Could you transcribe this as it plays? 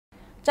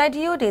ကြိုက်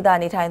တီယိုဒေတာ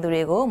နေထိုင်သူ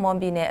တွေကိုမွန်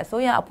ပြည်နယ်အ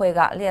စိုးရအဖွဲ့က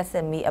လျှက်စ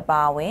စ်မီအ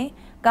ပါအဝင်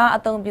ကားအ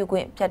သုံးပြုခွ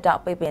င့်ဖြတ်တော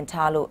က်ပိတ်ပင်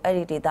ထားလို့အဲ့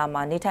ဒီဒေတာ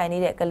မှာနေထိုင်နေ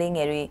တဲ့ကလေးင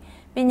ယ်တွေ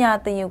ပညာ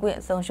သင်ယူခွင့်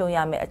ဆုံးရှုံးရ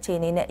မယ့်အခြေ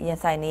အနေနဲ့ရင်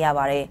ဆိုင်နေရ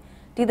ပါတယ်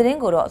။ဒီသတင်း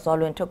ကိုတော့ဇော်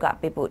လွင်ထွတ်က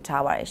ပေးပို့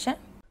ထားပါတယ်ရှင်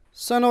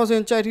။စံတော်စ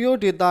ဉ်ကြိုက်တီယို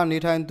ဒေတာနေ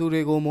ထိုင်သူ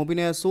တွေကိုမွန်ပြည်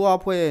နယ်အစိုးရ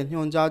အဖွဲ့ရဲ့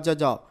ညွှန်ကြားချက်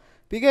ကြောင့်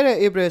ပြီးခဲ့တဲ့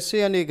ဧပြီ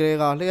10ရက်နေ့ကလေး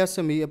ကလျှက်စ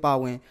စ်မီအပါ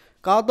အဝင်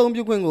ကားအသုံး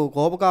ပြုခွင့်ကို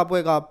ဂောဘကပွဲ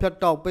ကဖြတ်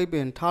တောက်ပိတ်ပ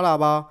င်ထားတာ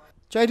ပါ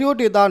။ကြိုက်တီယို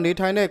ဒေတာနေ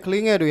ထိုင်တဲ့က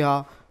လေးငယ်တွေဟာ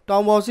တော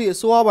င်ပေါ်စီအ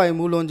စိုးရပိုင်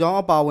မူလွန်ကျောင်း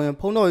အပါအဝင်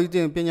ဖုံးတော်ကြီးတ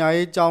င်ပညာ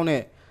ရေးကျောင်း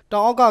နဲ့တော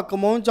င်အောက်ကက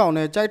မွန်းကျောင်း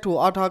နဲ့ကြိုက်ထူ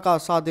အားထားက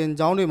စာတင်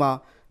ကျောင်းတွေမှာ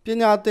ပ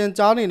ညာသင်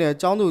ကြားနေတဲ့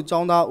ကျောင်းသူကျော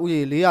င်းသားဦး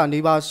ရေ400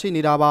နီးပါးရှိ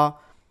နေတာပါ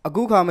အ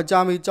ခုခါမကြာ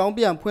မီကျောင်း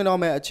ပြန်ဖွင့်တော့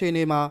မဲ့အခြေအ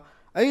နေမှာ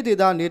အဲ့ဒီဒေ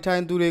သနေထို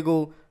င်သူတွေ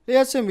ကိုလျှ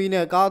က်စစ်မီ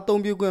နဲ့ကားအ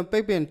သုံးပြုခွင့်ပိ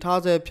တ်ပင်ထား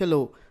ဆဲဖြစ်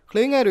လို့က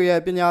လေးငယ်တွေ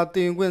ရဲ့ပညာသ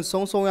င်ခွင့်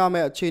ဆုံးရှုံးရမ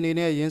ယ့်အခြေအနေ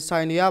နဲ့ရင်ဆို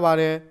င်နေရပါ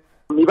တယ်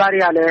မိဘတွေ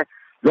ကလည်း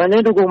လွန်ရ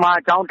င်းတူကူမှာ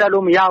ကျောင်းတက်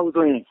လို့မရဘူး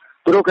ဆိုရင်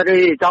သူတို့က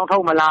လေးကျောင်းထု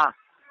တ်မလား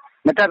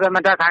မတက်ပဲမ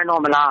တက်ခိုင်း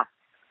တော့မလား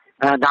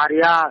ဒါတွေ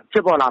ကဖြ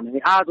စ်ပေါ်လာမ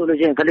ယ်အားဆိုလို့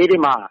ရှိရင်ကလေးတွေ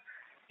မှာ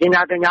ပ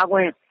ညာသင်ကြားခွ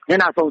င့်ည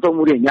နာဆုံးရှုံး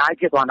မှုတွေအများကြီး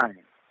ဖြစ်သွားနိုင်တ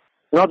ယ်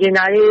။ကျွန်တော်ပ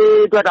ညာရေး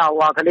အတွက်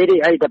တော့ကလေးတွေ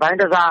အဲ့ဒီတစ်ပိုင်း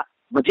တစ်စား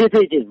မဖြစ်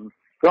စေချင်ဘူး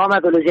။ပြောမှ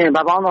ဆိုလို့ရှိရင်ဗ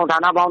ပေါင်းဆောင်ဌာ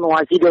နပေါင်းဆောင်က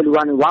ရှိတဲ့လူက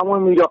နေဝိုင်းဝ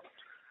န်းပြီးတော့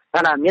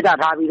အဲ့ဒါမေတ္တာ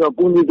ထားပြီးတော့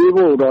ကူညီပေး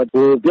ဖို့တော့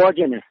ပြော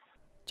ချင်တယ်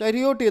။ကြိုက်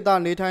တီယိုဒေတာ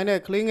နေထိုင်တဲ့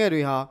ကလေးငယ်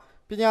တွေဟာ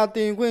ပညာသ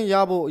င်ခွင့်ရ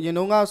ဖို့အရင်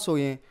တုန်းကဆို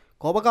ရင်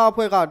ဂောဘကအ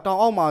ဖွဲ့ကတောင်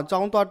အောက်မှာကျော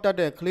င်းသွားတက်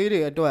တဲ့ကလေး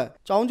တွေအတွက်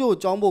ကျောင်းကျို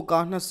ကျောင်းဖို့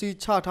ကား2စီး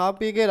ချထား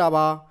ပေးခဲ့တာ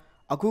ပါ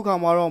အခုခါ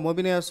မှာတော့မွန်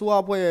ပြည်နယ်အစိုးရ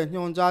အဖွဲ့ရဲ့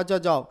ညွှန်ကြားချ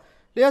က်ကြောင့်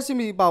လျှက်စစ်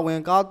မီပါဝင်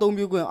ကားအသုံး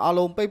ပြုခွင့်အ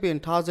လုံးပိတ်ပင်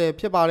ထားဆဲ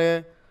ဖြစ်ပါတယ်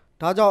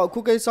ဒါကြောင့်အခု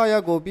ကိစ္စရ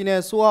ပ်ကိုပြည်နယ်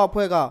အစိုးရအ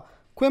ဖွဲ့က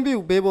ခွင့်ပြု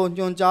ပေးဖို့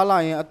ညွှန်ကြားလာ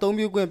ရင်အသုံး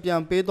ပြုခွင့်ပြ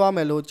န်ပေးသွားမ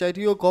ယ်လို့ကြိုက်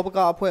တီယိုဂောဘက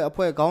အ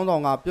ဖွဲ့ခေါင်းဆော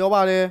င်ကပြော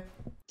ပါတယ်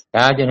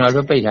ဒါကျွန်တော်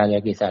တို့ပိတ်ထား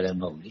တဲ့ကိစ္စလည်း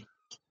မဟုတ်ဘူး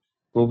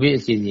ကိုဗစ်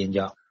အစီအစဉ်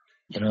ကြောင့်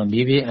ကျွန်တော်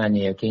မြေပြင်အန်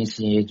ရကင်းစ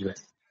င်ရေးအတွက်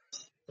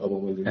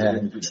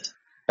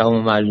တော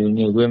င်မှာလူ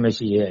နေခွင့်မ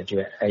ရှိတဲ့အတွ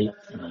က်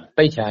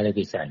ပိတ်ထားတဲ့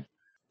ကိစ္စဒါ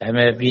ပေ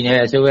မဲ့ပြည်နယ်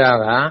အစိုးရ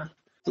က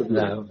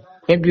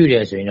ခွင့်ပြုတ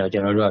ယ်ဆိုရင်တော့ကျွ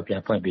န်တော်တို့ကပြ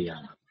န်ဖွင့်ပေးရ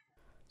မှာ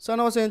စံ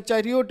တော်စဉ်ကြို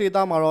က်တီယိုဒေ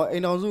တာမှာတော့အိ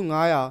မ်တော်စု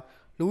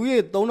900လူဦးရေ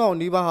3000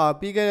နီးပါးဟာ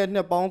ပြီးခဲ့တဲ့နှ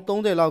စ်ပေါင်း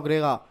30လောက်ကတ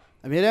ည်းက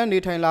အမြဲတမ်းနေ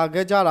ထိုင်လာ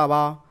ခဲ့ကြတာ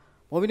ပါ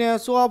မော်ဘီနယ်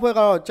ဆိုအဖွဲ့က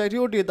တော့ကြိုက်တီ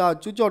ယိုဒေတာ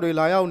ကျူးကျော်တွေ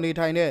လာရောက်နေ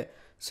ထိုင်တဲ့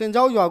စင်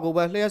ကြောက်ရွာကို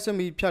ပဲလျှက်စစ်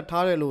မီဖြတ်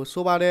ထားတယ်လို့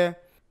ဆိုပါတယ်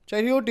ကြို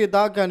က်တီယိုဒေ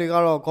တာကန်တွေက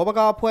တော့ဂောဘက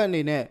အဖွဲ့အ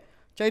နေနဲ့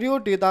ကြိုက်တီယို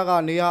ဒေတာက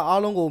နေရာ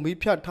အားလုံးကိုမီး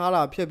ဖြတ်ထား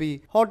တာဖြစ်ပြီး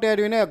ဟိုတယ်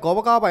တွေနဲ့ဂောဘ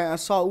ကပိုင်အ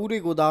ဆောက်အဦတွေ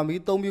ကိုသာ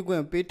မီးသုံးပြုခွ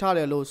င့်ပေးထားတ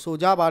ယ်လို့ဆို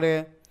ကြပါတယ်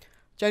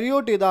ကြိုက်တီ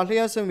ယိုဒေတာ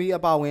လျှက်စစ်မီ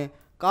အပါဝင်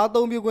ကားအ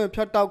သုံးပြုခွင့်ဖြ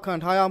တ်တောက်ခံ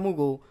ထားရမှု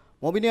ကို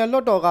မော်ဘီနယ်လွှ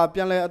တ်တော်ကပြ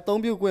န်လည်အ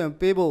သုံးပြုခွင့်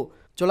ပေးဖို့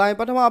ဇူလိုင်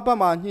ပထမပတ်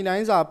မှာညှိနှို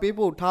င်းစာပေး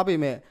ပို့ထားပေ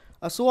မဲ့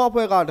အစိုးရအ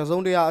ဖွဲ့ကတစုံ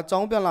တရာအကြော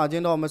င်းပြန်လာခြ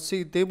င်းတော့မရှိ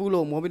သေးဘူး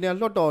လို့မော်ဘီနယ်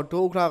လွှတ်တော်ဒု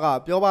ဥက္ကဋ္ဌ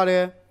ကပြောပါတ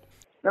ယ်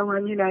။လုပ်င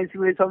န်းညှိနှိုင်း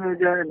ဆွေးဆောင်ရွက်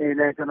ကြတဲ့အနေ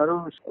နဲ့ကျွန်တော်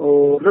တို့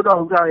လွှတ်တော်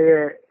ဥက္ကဋ္ဌ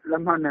ရဲ့လ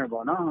က်မှတ်နဲ့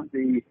ပေါ့နော်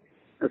ဒီ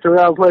အစိုးရ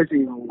အဖွဲ့စီ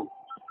ကို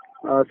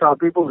စာ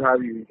ပေးပို့ထား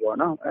ပြီပေါ့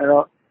နော်အဲ့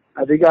တော့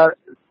အဓိက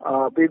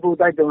ပေးပို့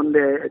တိုက်တွန်း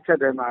တဲ့အချက်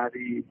တွေမှာ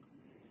ဒီ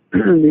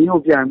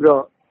မျိုးပြန်ပြီး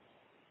တော့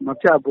မ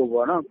ဖြတ်ဖို့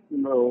ပေါ့နော်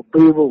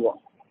ပေးဖို့ပေါ့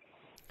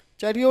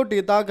ကြိုက်တီယိုဒေ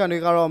တာကန်တွေ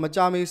ကတော့မ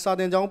ကြာမီစာ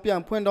တင်ကျောင်းပြန်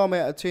ဖွင့်တော့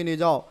မဲ့အခြေအနေ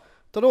ကြောင့်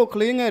သူတို့က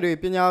လေးငယ်တွေ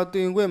ပညာသ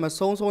င်ခွင့်မ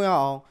ဆုံးရှုံးရ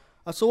အောင်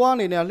အစိုးရအ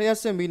နေနဲ့လျှက်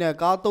စစ်မီနဲ့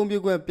ကားအသုံးပြု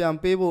ခွင့်ပြန်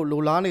ပေးဖို့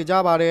လိုလားနေကြ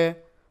ပါတယ်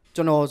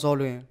ကျွန်တော်ဇော်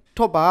လွင်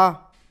ထွတ်ပါ